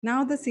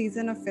Now the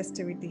season of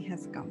festivity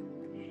has come,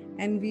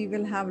 and we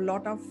will have a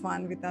lot of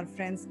fun with our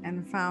friends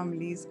and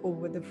families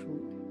over the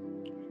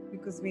food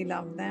because we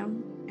love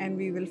them and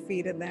we will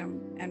feed them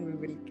and we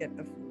will get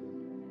the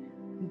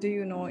food. Do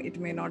you know it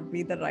may not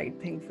be the right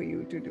thing for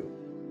you to do?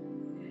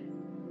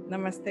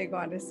 Namaste,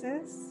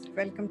 goddesses.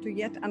 Welcome to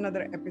yet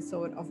another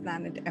episode of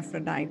Planet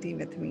Aphrodite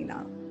with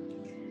Meena.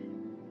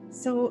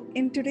 So,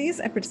 in today's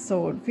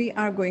episode, we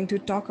are going to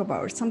talk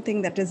about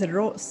something that is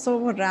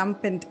so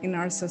rampant in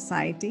our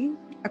society,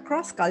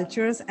 across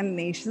cultures and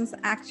nations,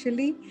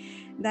 actually,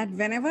 that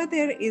whenever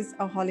there is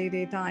a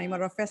holiday time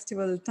or a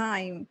festival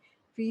time,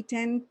 we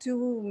tend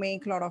to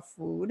make a lot of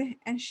food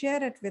and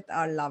share it with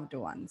our loved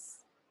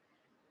ones.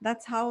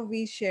 That's how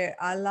we share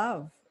our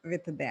love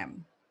with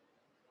them.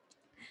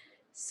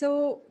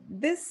 So,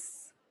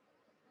 this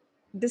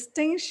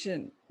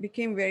distinction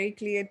became very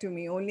clear to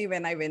me only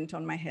when I went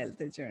on my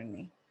health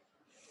journey,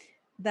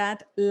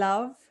 that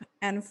love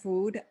and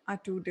food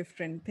are two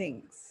different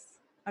things,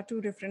 are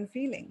two different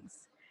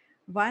feelings.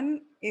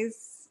 One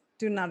is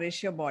to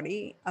nourish your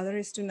body, other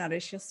is to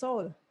nourish your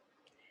soul.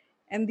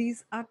 And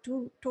these are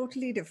two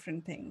totally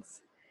different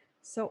things.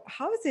 So,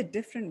 how is it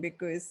different?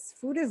 Because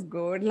food is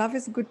good, love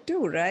is good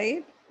too,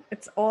 right?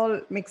 It's all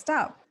mixed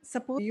up.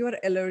 Suppose you're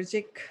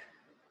allergic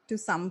to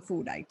some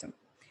food item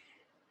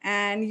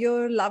and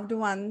your loved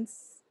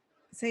ones,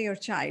 say your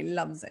child,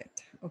 loves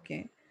it.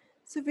 Okay.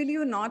 So, will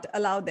you not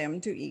allow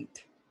them to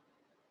eat?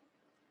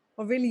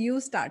 Or will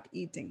you start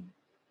eating?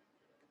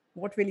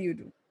 What will you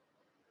do?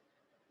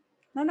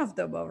 None of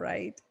the above,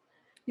 right?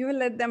 You will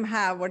let them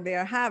have what they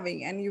are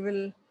having and you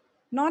will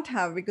not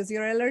have because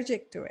you're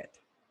allergic to it.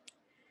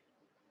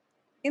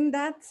 In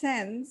that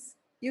sense,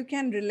 you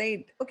can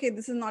relate, okay,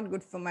 this is not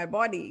good for my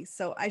body,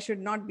 so I should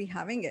not be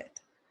having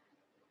it.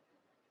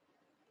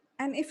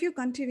 And if you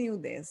continue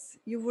this,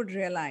 you would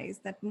realize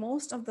that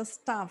most of the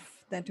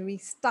stuff that we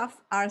stuff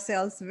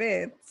ourselves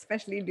with,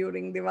 especially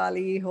during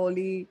Diwali,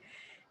 Holi,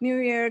 New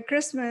Year,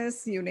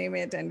 Christmas, you name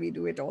it, and we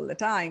do it all the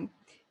time,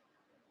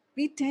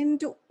 we tend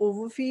to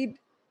overfeed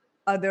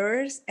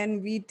others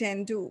and we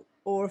tend to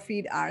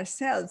overfeed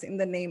ourselves in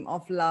the name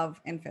of love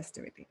and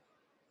festivity.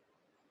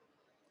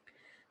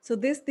 So,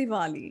 this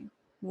Diwali,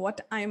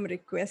 what I'm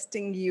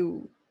requesting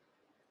you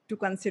to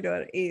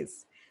consider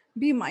is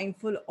be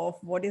mindful of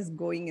what is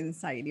going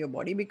inside your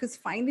body because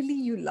finally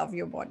you love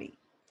your body.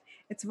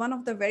 It's one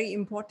of the very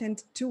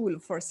important tool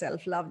for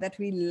self-love that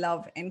we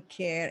love and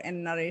care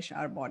and nourish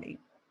our body.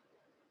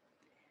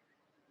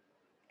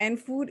 And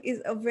food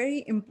is a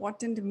very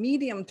important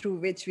medium through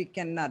which we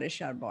can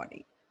nourish our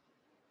body.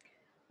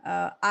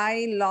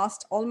 I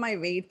lost all my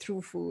weight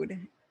through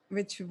food,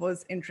 which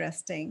was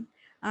interesting.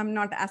 I'm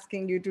not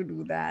asking you to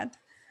do that.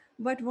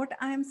 But what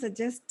I am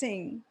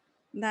suggesting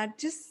that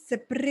just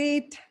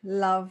separate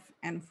love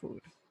and food.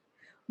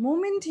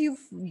 Moment you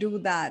do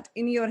that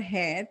in your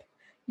head,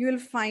 you will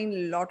find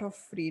a lot of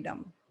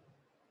freedom.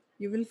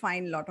 You will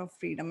find a lot of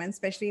freedom, and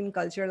especially in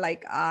culture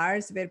like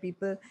ours, where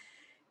people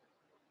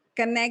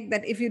connect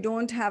that if you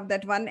don't have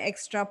that one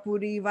extra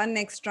puri, one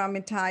extra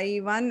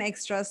mithai, one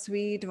extra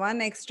sweet,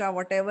 one extra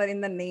whatever in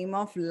the name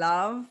of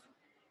love,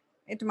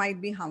 it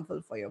might be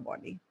harmful for your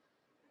body.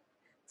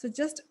 So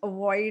just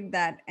avoid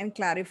that and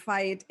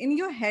clarify it in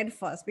your head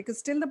first,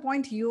 because till the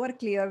point you are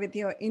clear with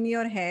your in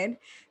your head,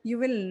 you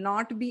will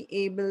not be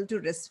able to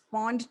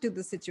respond to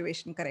the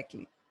situation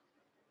correctly.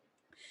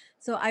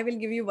 So I will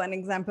give you one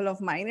example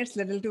of mine. It's a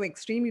little too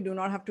extreme. You do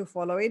not have to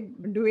follow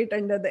it. Do it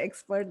under the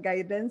expert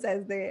guidance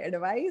as they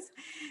advise.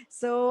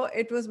 So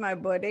it was my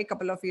birthday a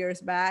couple of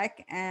years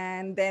back.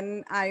 And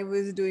then I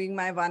was doing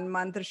my 1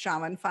 month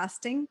Shravan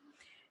fasting.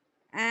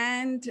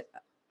 And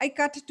I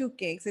cut two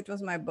cakes. It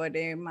was my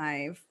birthday.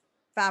 My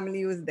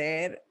family was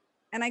there.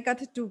 And I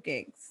cut two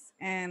cakes.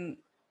 And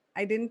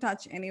I didn't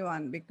touch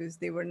anyone because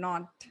they were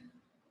not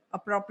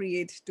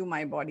appropriate to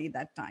my body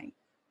that time.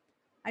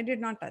 I did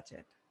not touch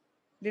it.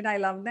 Did I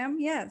love them?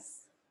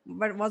 Yes.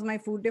 But was my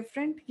food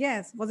different?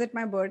 Yes. Was it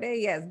my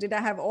birthday? Yes. Did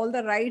I have all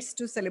the rights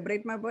to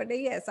celebrate my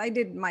birthday? Yes, I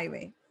did my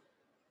way.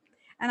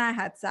 And I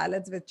had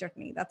salads with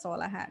chutney. That's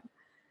all I had.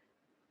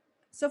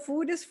 So,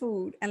 food is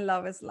food and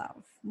love is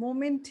love.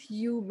 Moment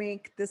you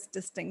make this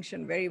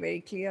distinction very, very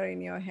clear in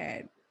your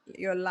head,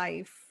 your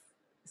life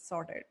is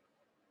sorted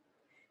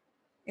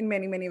in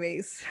many, many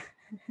ways.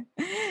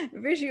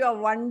 Wish you a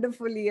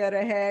wonderful year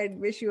ahead.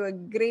 Wish you a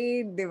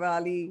great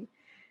Diwali.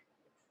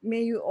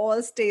 May you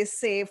all stay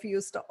safe,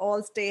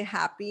 all stay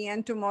happy.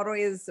 And tomorrow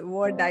is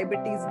World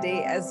Diabetes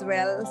Day as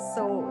well.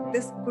 So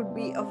this could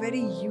be a very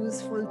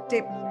useful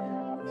tip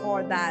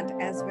for that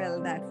as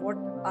well. That what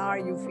are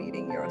you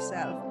feeding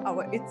yourself?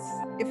 It's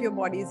if your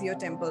body is your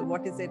temple,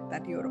 what is it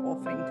that you're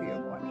offering to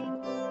your body?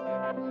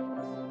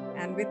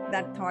 And with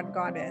that thought,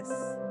 goddess,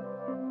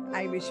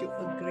 I wish you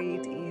a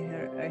great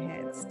year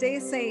ahead. Stay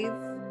safe,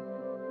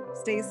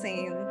 stay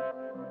sane,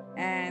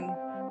 and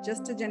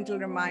just a gentle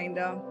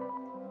reminder,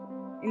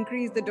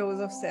 increase the dose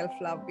of self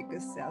love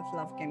because self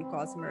love can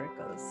cause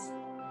miracles.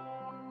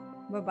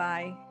 Bye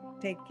bye.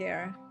 Take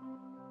care.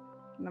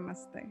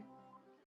 Namaste.